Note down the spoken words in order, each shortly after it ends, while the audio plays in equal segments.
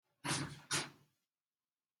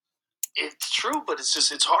It's true, but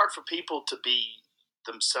it's hard for people to be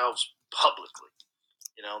themselves publicly.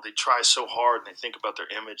 They try so hard and they think about their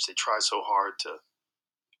image. They try so hard to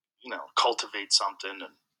cultivate something.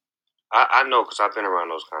 And I know because I've been around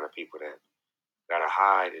those kind of people that gotta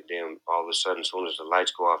hide, and then all of a sudden, as soon as the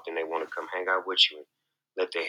lights go off, then they want to come hang out with you and let their